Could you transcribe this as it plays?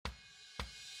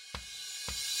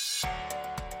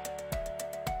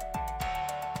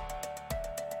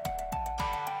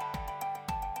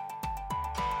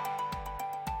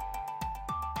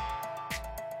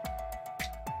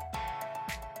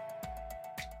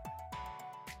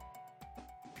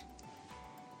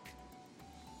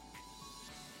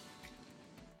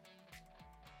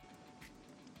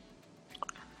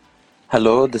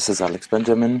Hello, this is Alex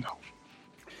Benjamin,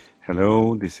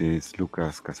 Hello, this is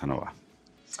Lucas Casanova.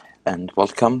 and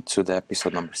welcome to the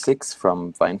episode number 6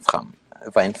 from Weinfrem,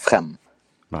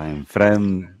 I'm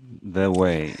Frem the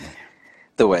Way.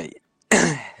 The Way.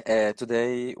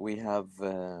 Today we have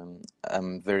a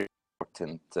very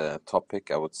important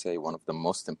topic, I would say one of the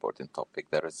most important topic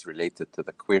that is related to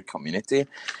the queer community.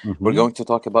 We're Hmm. going to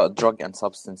talk about drug and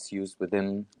substance use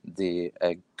within the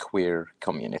queer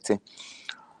community.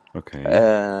 Okay.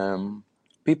 Um,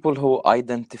 People who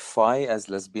identify as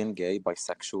lesbian, gay,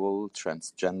 bisexual,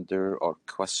 transgender, or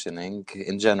questioning,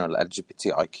 in general,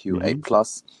 LGBTIQA+,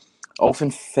 Hmm. often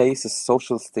face a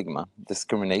social stigma,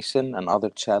 discrimination, and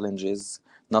other challenges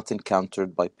not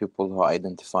encountered by people who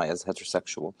identify as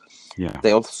heterosexual. Yeah.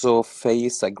 They also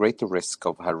face a greater risk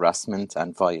of harassment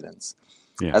and violence.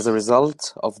 As a Yes.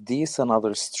 result of these and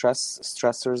other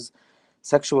stressors,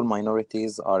 sexual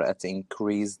minorities are at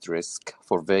increased risk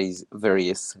for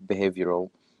various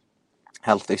behavioral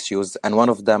health issues, and one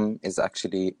of them is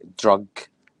actually drug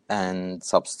and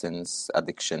substance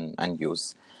addiction and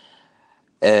use.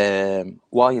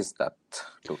 Why is that,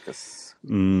 Lucas?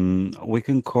 We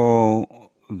can call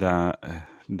that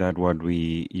what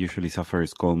we usually suffer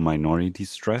is called minority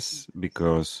stress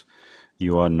because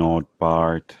you are not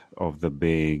part of the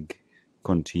big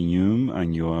continuum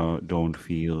and don't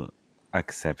feel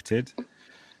accepted.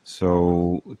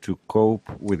 So to cope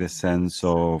with a sense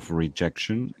of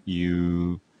rejection,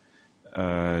 you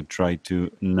try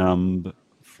to numb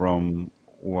from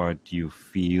what you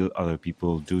feel other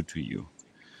people do to you.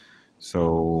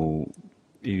 So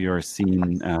if you're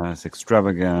seen as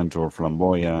extravagant or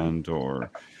flamboyant or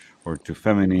too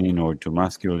feminine or too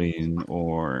masculine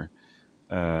or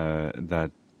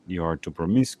that you are too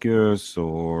promiscuous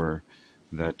or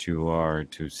that you are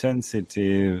too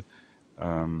sensitive,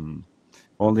 um,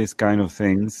 all these kind of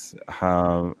things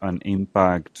have an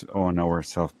impact on our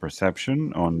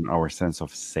self-perception, on our sense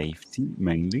of safety.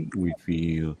 Mainly we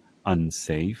feel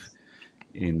unsafe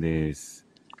in this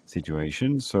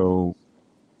situation, so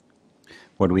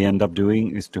what we end up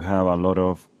doing is to have a lot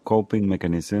of coping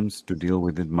mechanisms to deal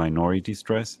with the minority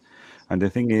stress. And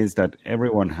the thing is that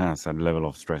everyone has a level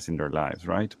of stress in their lives,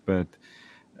 right? But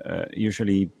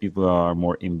usually people are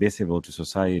more invisible to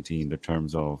society in the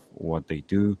terms of what they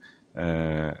do,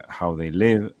 how they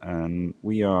live, and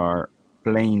we are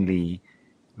plainly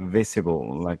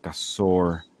visible like a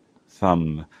sore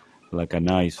thumb, like an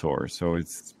eyesore. So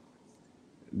it's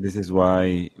this is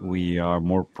why we are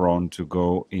more prone to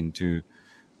go into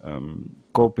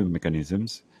coping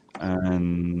mechanisms,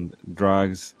 and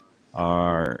drugs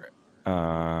are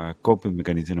a coping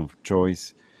mechanism of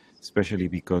choice, especially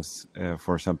because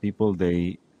for some people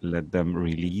they let them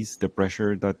release the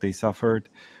pressure that they suffered,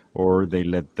 or they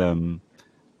let them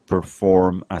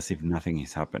perform as if nothing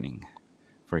is happening.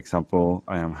 For example,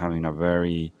 I am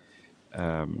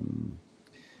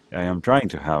trying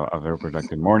to have a very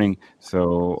productive morning,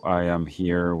 so I am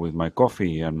here with my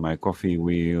coffee, and my coffee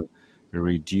will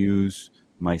reduce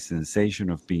my sensation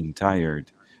of being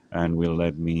tired and will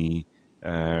let me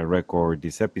record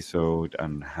this episode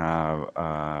and have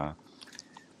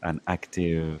an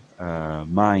active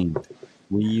mind.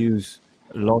 We use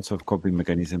lots of coping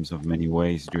mechanisms of many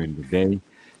ways during the day.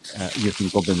 Using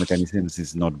coping mechanisms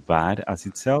is not bad as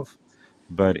itself,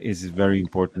 but it's very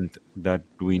important that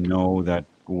we know that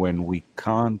when we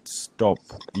can't stop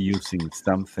using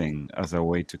something as a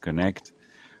way to connect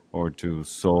or to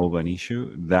solve an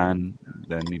issue, then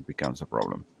it becomes a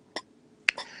problem.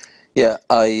 Yeah,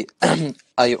 I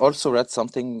I also read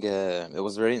something. It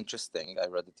was very interesting. I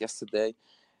read it yesterday.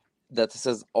 That it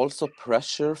says also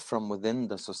pressure from within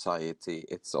the society.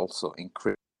 It's also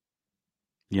increasing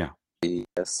Yeah.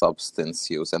 substance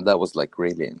use, and that was like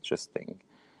really interesting.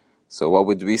 So, what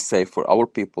would we say for our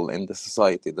people in the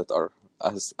society that are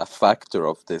as a factor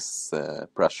of this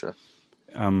pressure?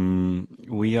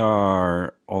 We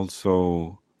are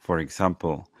also, for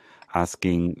example,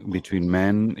 asking between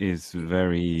men is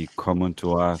very common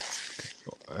to ask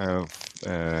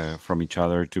from each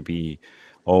other to be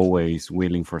always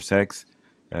willing for sex,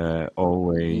 Hmm.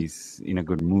 always in a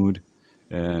good mood,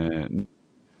 uh,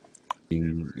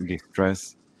 in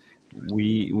distress.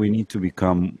 We need to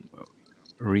become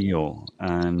real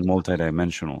and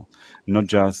multidimensional, not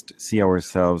just see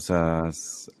ourselves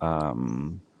as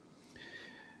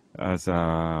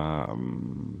a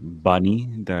bunny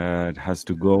that has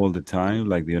to go all the time,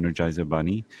 like the Energizer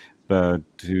Bunny, but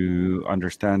to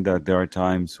understand that there are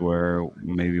times where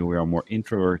maybe we are more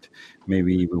introvert,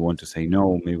 maybe we want to say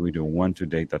no, maybe we don't want to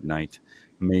date at night,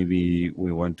 maybe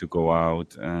we want to go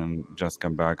out and just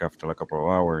come back after a couple of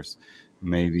hours,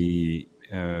 maybe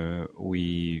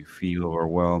we feel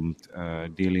overwhelmed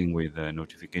dealing with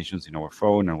notifications in our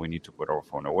phone, and we need to put our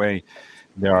phone away.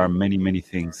 There are many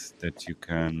things that you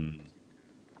can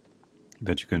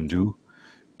do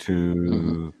Hmm.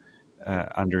 to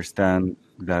understand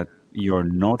that you're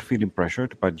not feeling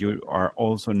pressured, but you are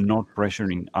also not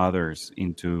pressuring others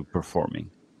into performing.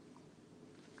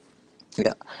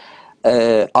 Yeah.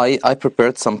 I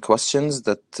prepared some questions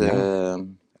that Yeah.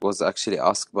 was actually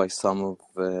asked by some of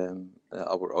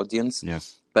our audience,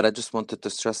 Yes. but I just wanted to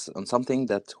stress on something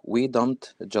that we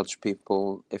don't judge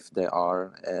people if they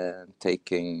are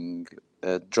taking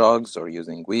drugs or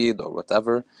using weed or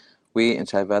whatever. We in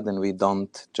Chaivad, we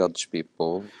don't judge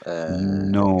people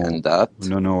and No, that.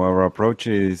 no. Our approach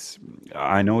is,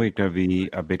 I know it can be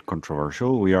a bit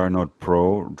controversial. We are not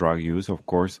pro drug use, of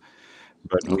course,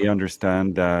 but we Okay.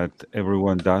 understand that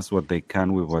everyone does what they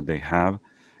can with what they have.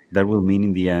 That will mean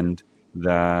in the end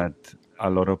that a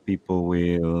lot of people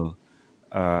will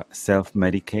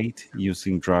self-medicate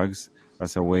using drugs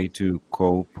as a way to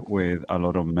cope with a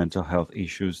lot of mental health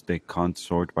issues they can't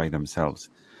sort by themselves.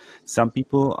 Some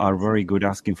people are very good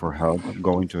asking for help,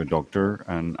 going to a doctor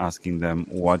and asking them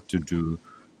what to do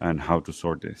and how to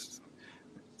sort this.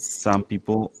 Some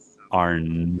people are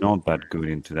not that good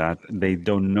into that. They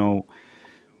don't know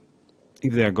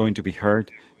if they are going to be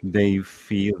hurt. They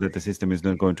feel that the system is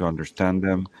not going to understand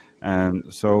them, and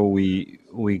so we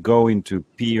go into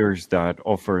peers that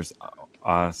offers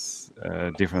us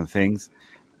different things,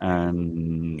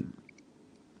 and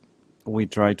we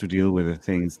try to deal with the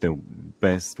things the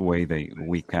best way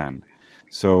we can.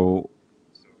 So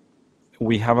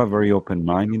we have a very open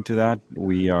mind into that.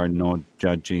 We are not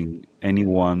judging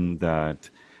anyone that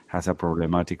has a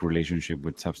problematic relationship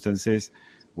with substances.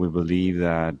 We believe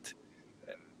that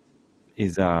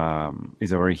is a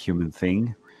very human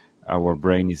thing. Our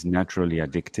brain is naturally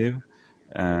addictive,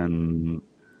 and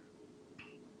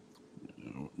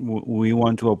we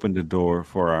want to open the door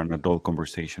for an adult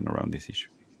conversation around this issue.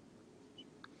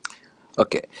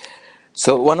 Okay.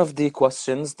 So one of the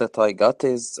questions that I got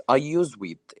is, I use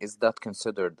weed. Is that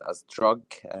considered as drug,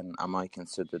 and am I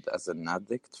considered as an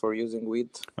addict for using weed?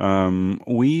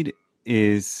 Weed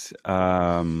is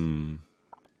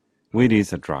weed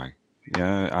is a drug.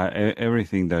 Yeah,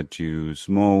 everything that you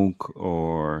smoke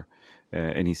or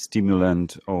any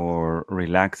stimulant or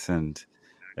relaxant,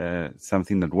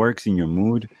 something that works in your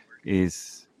mood,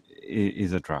 is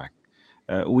a drug.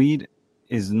 Weed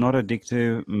is not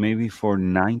addictive, maybe for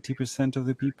 90% of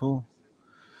the people.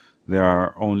 There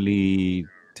are only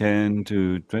 10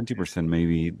 to 20%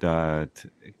 maybe that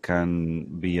can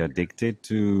be addicted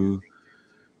to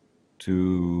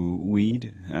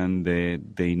weed, and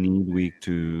they need weed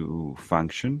to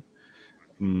function.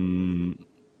 Mm,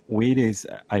 Weed is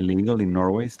illegal in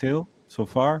Norway still so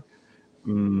far,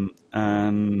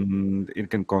 and it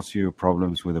can cause you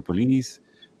problems with the police.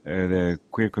 The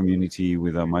queer community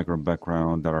with a migrant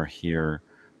background that are here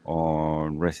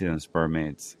on residence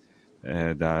permits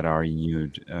that are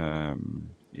renewed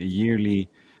yearly,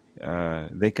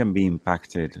 they can be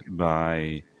impacted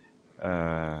by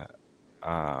uh,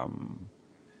 um,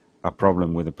 a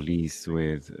problem with the police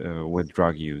with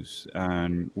drug use,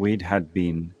 and weed had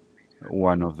been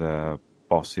one of the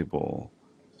possible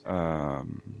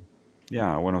um,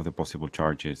 one of the possible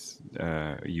charges.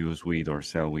 Use weed or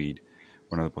sell weed,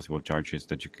 one of the possible charges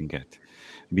that you can get.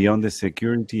 Beyond the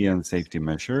security and safety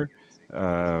measure,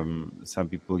 some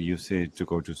people use it to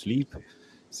go to sleep.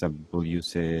 Some people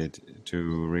use it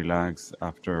to relax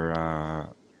after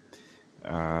a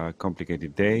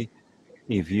complicated day.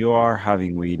 If you are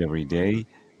having weed every day,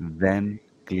 then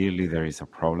clearly there is a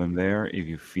problem there. If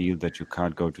you feel that you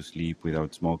can't go to sleep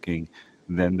without smoking,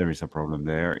 then there is a problem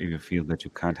there. If you feel that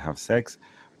you can't have sex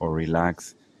or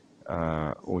relax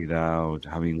without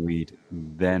having weed,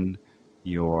 then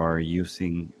you are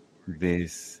using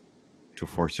this to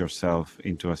force yourself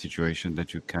into a situation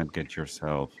that you can't get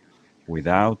yourself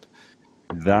without.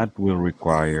 That will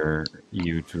require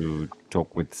you to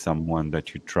talk with someone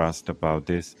that you trust about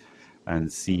this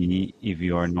and see if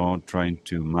you are not trying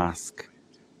to mask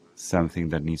something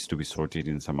that needs to be sorted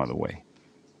in some other way.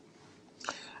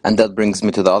 And that brings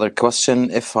me to the other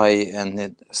question. If I, and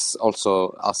it's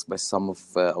also asked by some of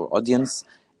our audience,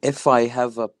 if I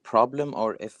have a problem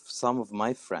or if some of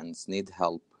my friends need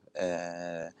help,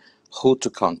 uh, who to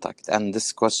contact? And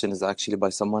this question is actually by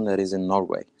someone that is in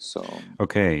Norway. So,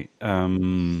 Okay.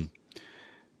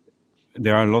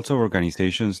 There are lots of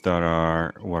organizations that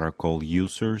are what are called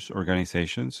users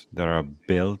organizations that are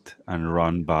built and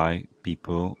run by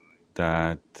people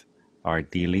that are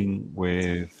dealing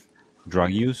with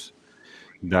drug use,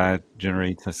 that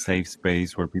generates a safe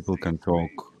space where people can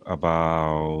talk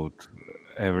about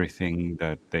everything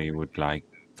that they would like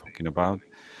talking about.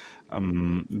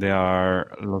 There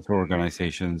are lots of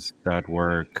organizations that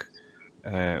work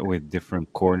with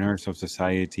different corners of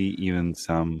society. Even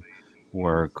some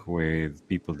work with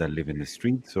people that live in the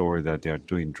streets or that they are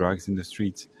doing drugs in the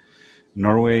streets.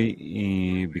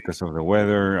 Norway, because of the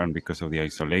weather and because of the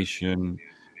isolation,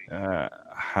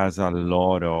 has a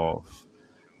lot of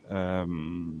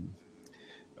um,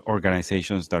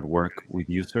 organizations that work with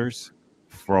users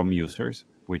from users,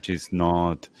 which is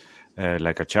not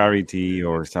like a charity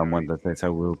or someone that says, I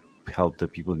will help the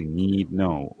people in need.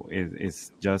 No,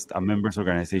 it's just a members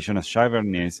organization, as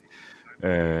Shivern is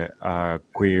a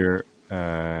queer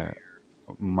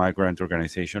migrant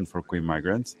organization for queer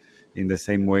migrants. In the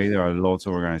same way, there are lots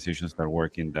of organizations that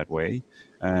work in that way,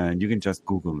 and you can just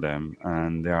Google them,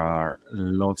 and there are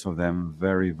lots of them,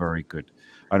 very, very good.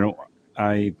 I don't.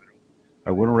 I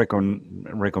I wouldn't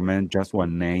recommend just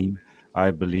one name.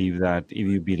 I believe that if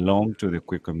you belong to the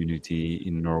queer community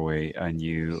in Norway and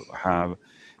you have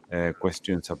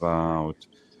questions about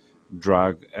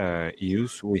drug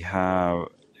use, we have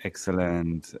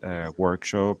excellent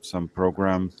workshops and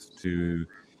programs to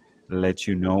let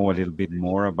you know a little bit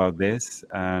more about this.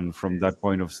 And from that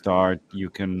point of start, you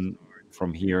can,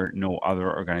 from here, know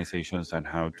other organizations and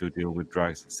how to deal with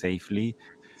drugs safely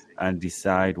and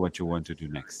decide what you want to do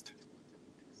next.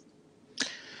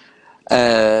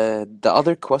 The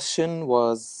other question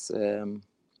was,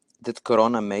 did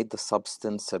Corona made the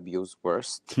substance abuse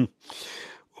worse?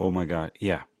 Oh my God.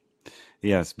 Yeah.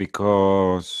 Yes,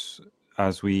 because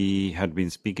as we had been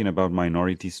speaking about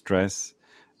minority stress,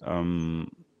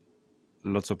 um,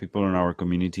 lots of people in our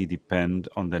community depend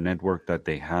on the network that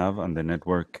they have, and the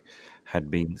network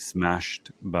had been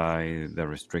smashed by the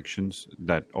restrictions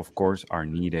that, of course, are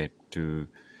needed to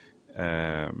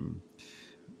um,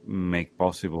 make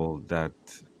possible that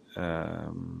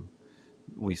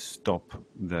we stop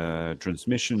the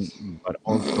transmission, but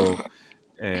also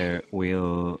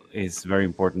will it's very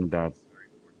important that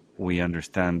we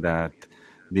understand that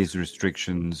these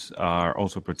restrictions are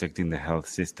also protecting the health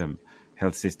system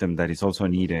that is also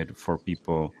needed for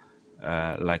people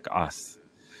like us.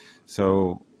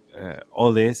 So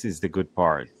all this is the good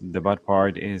part. The bad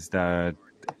part is that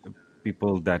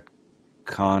people that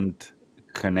can't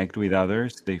connect with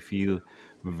others, they feel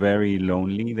very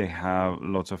lonely. They have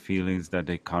lots of feelings that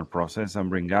they can't process and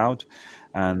bring out,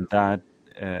 and that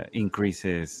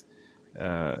increases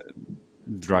uh,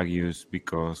 drug use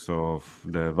because of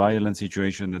the violent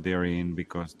situation that they're in,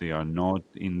 because they are not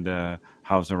in the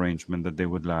house arrangement that they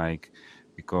would like,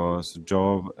 because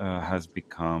job has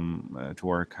become to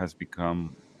work has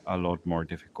become a lot more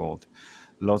difficult.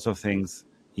 Lots of things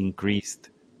increased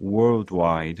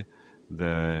worldwide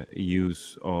the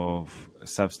use of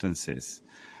substances.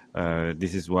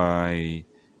 This is why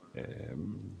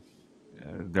um,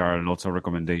 there are lots of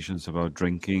recommendations about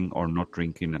drinking or not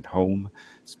drinking at home,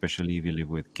 especially if you live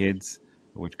with kids.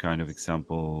 Which kind of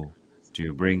example do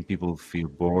you bring? People feel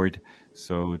bored,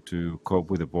 so to cope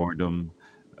with the boredom,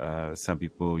 some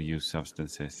people use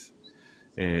substances.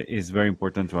 It's very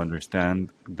important to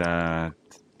understand that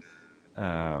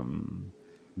um,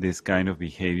 this kind of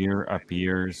behavior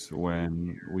appears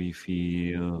when we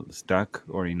feel stuck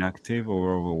or inactive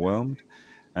or overwhelmed,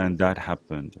 and that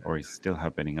happened or is still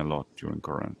happening a lot during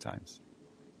Corona times.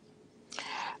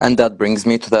 And that brings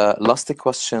me to the last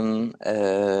question.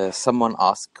 Someone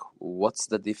asked, what's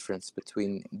the difference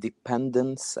between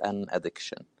dependence and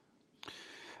addiction?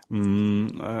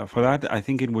 For that, I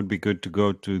think it would be good to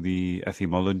go to the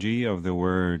etymology of the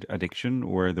word addiction,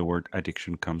 where the word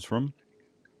addiction comes from.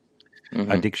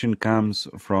 Mm-hmm. Addiction comes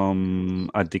from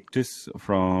addictus,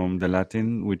 from the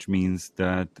Latin, which means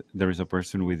that there is a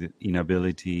person with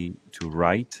inability to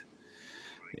write.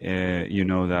 You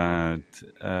know that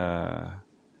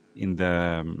in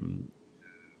the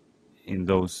in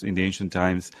the ancient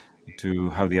times, to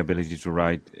have the ability to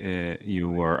write, you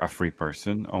were a free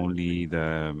person. Only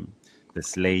the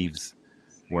slaves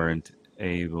weren't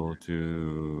able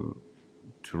to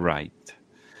write.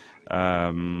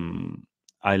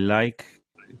 I like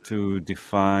to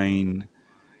define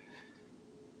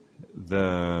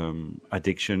the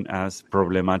addiction as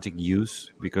problematic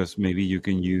use, because maybe you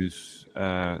can use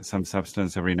some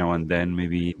substance every now and then,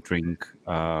 maybe drink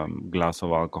glass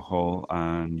of alcohol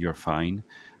and you're fine.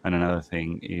 And another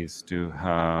thing is to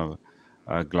have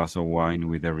a glass of wine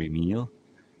with every meal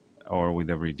or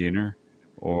with every dinner,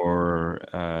 or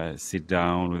sit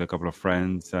down with a couple of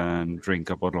friends and drink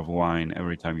a bottle of wine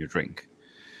every time you drink.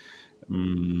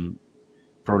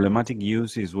 Problematic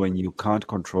use is when you can't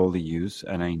control the use,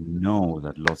 and I know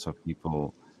that lots of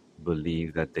people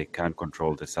believe that they can't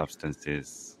control the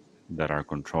substances that are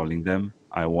controlling them.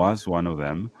 I was one of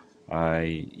them.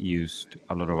 I used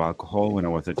a lot of alcohol when I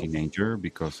was a teenager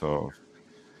because of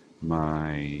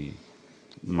my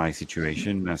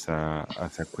situation as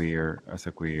a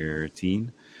queer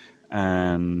teen,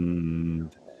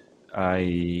 and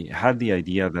I had the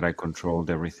idea that I controlled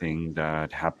everything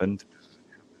that happened,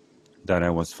 that I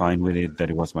was fine with it, that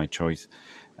it was my choice.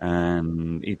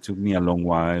 And it took me a long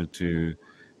while to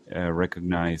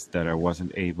recognize that I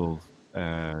wasn't able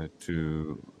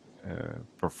to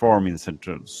perform in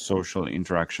certain social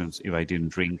interactions if I didn't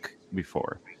drink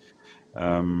before.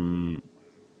 Um,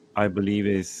 I believe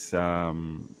it's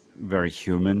very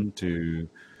human to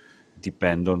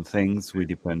depend on things. We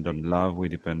depend on love, we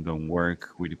depend on work,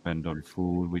 we depend on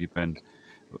food, we depend.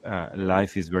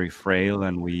 Life is very frail,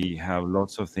 and we have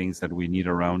lots of things that we need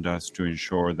around us to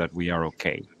ensure that we are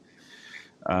okay,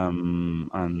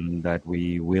 and that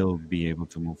we will be able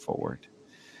to move forward.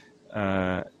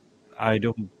 I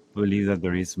don't believe that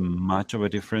there is much of a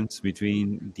difference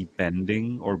between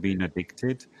depending or being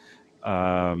addicted.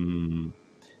 Um,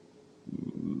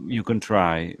 you can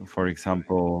try, for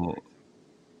example,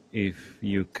 if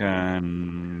you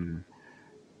can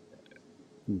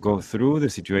go through the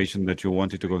situation that you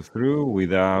wanted to go through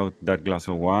without that glass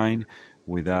of wine,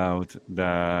 without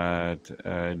that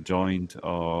joint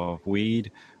of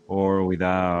weed, or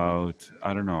without,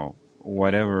 I don't know,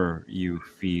 whatever you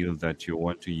feel that you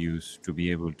want to use to be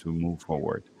able to move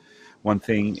forward. One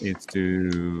thing is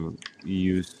to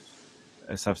use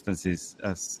substances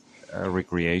as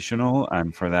recreational,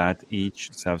 and for that,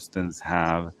 each substance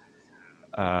have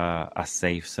a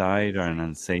safe side or an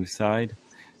unsafe side.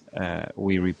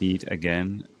 We repeat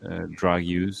again, drug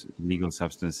use, legal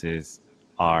substances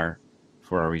are,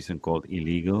 for a reason, called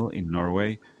illegal in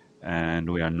Norway, and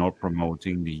we are not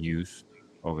promoting the use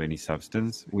of any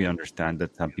substance. We understand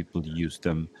that some people use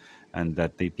them and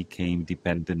that they became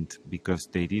dependent because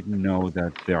they didn't know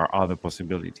that there are other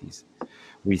possibilities.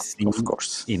 We see Of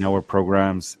course. in our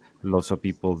programs lots of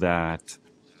people that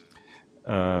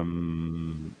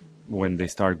when they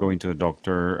start going to the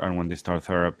doctor and when they start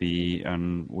therapy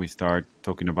and we start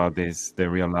talking about this, they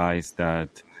realize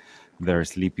that their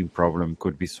sleeping problem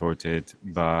could be sorted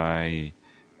by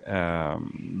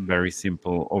very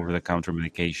simple over-the-counter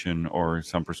medication or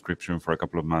some prescription for a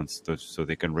couple of months so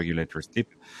they can regulate their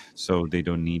sleep, so they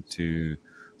don't need to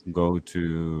go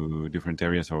to different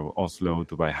areas of Oslo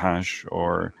to buy hash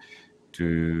or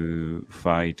to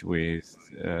fight with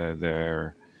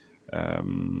their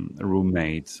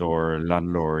roommates or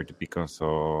landlord because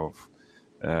of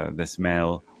the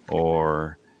smell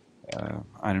or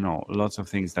I don't know, lots of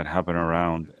things that happen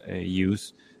around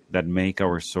use that make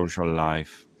our social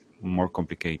life more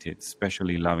complicated,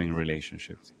 especially loving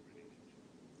relationships.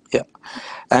 Yeah.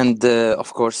 And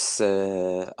of course,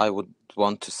 I would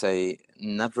want to say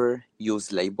never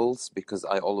use labels, because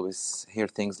I always hear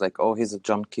things like, oh, he's a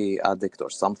junkie addict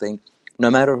or something. No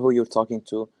matter who you're talking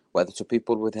to, whether to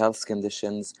people with health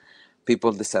conditions, people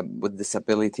with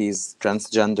disabilities,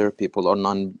 transgender people, or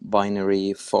non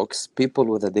binary folks, people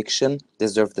with addiction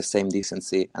deserve the same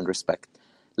decency and respect.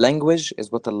 Language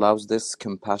is what allows this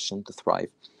compassion to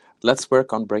thrive. Let's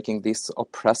work on breaking these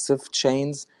oppressive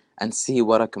chains and see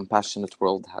what a compassionate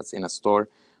world has in store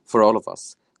for all of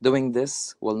us. Doing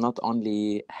this will not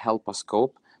only help us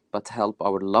cope, but help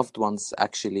our loved ones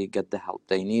actually get the help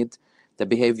they need. The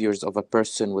behaviors of a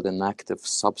person with an active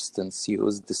substance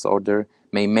use disorder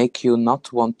may make you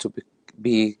not want to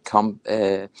become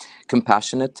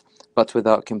compassionate, but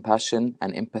without compassion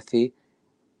and empathy,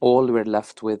 all we're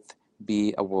left with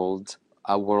be a world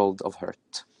of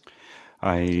hurt.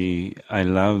 I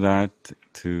love that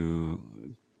to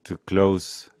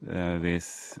close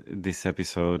this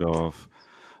episode of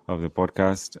the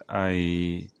podcast.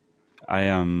 I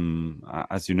am,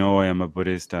 as you know, I am a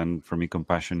Buddhist, and for me,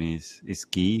 compassion is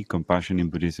key. Compassion in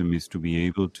Buddhism is to be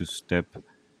able to step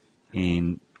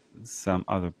in some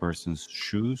other person's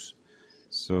shoes,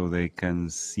 so they can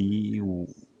see,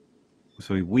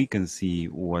 so we can see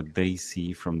what they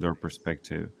see from their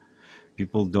perspective.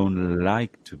 People don't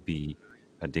like to be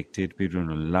addicted. People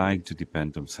don't like to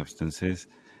depend on substances.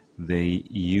 They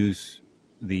use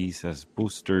these as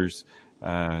boosters,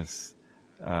 as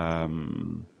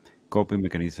coping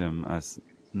mechanism, as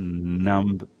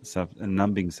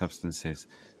numbing substances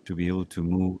to be able to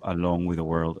move along with the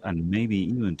world and maybe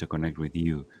even to connect with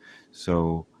you.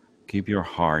 So keep your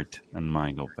heart and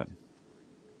mind open.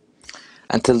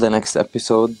 Until the next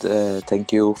episode,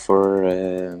 thank you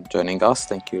for joining us.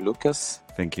 Thank you, Lucas.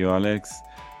 Thank you, Alex.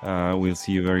 We'll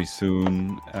see you very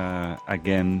soon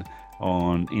again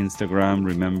on Instagram.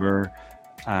 Remember,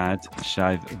 at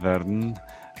Scheivverden.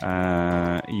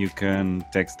 You can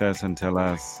text us and tell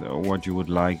us what you would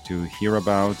like to hear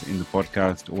about in the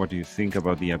podcast, what do you think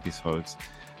about the episodes,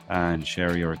 and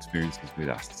share your experiences with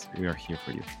us. We are here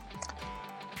for you.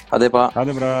 Ha det bra. Ha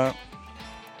det bra!